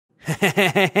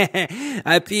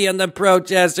I pee on the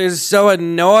protesters. So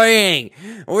annoying.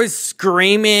 Always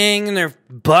screaming, and their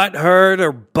butt hurt,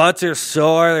 their butts are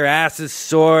sore, their ass is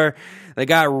sore. They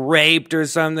got raped or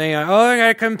something. Oh, I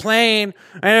gotta complain.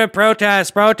 I gotta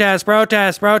protest.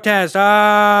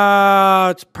 Oh,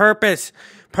 it's purpose,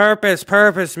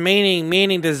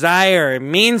 meaning, desire. It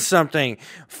means something.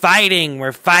 Fighting.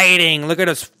 We're fighting. Look at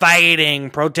us fighting,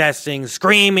 protesting,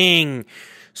 screaming.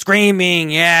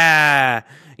 Yeah,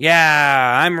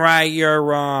 I'm right, you're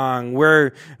wrong.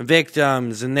 We're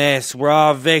victims in this. We're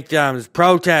all victims.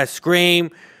 Protest,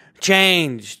 scream,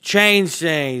 change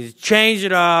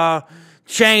it all.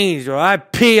 Change. Well, I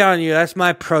pee on you. That's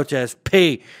my protest.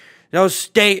 Pee. No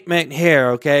statement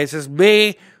here, okay? It says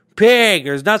me, pig.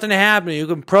 There's nothing happening. You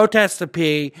can protest the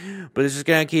pee, but it's just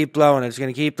going to keep flowing. It's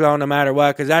going to keep flowing no matter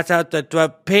what, because that's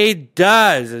what pee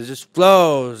does. It just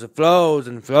flows. It flows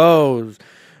and flows.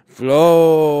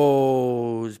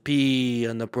 Pee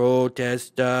on the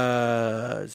protesters.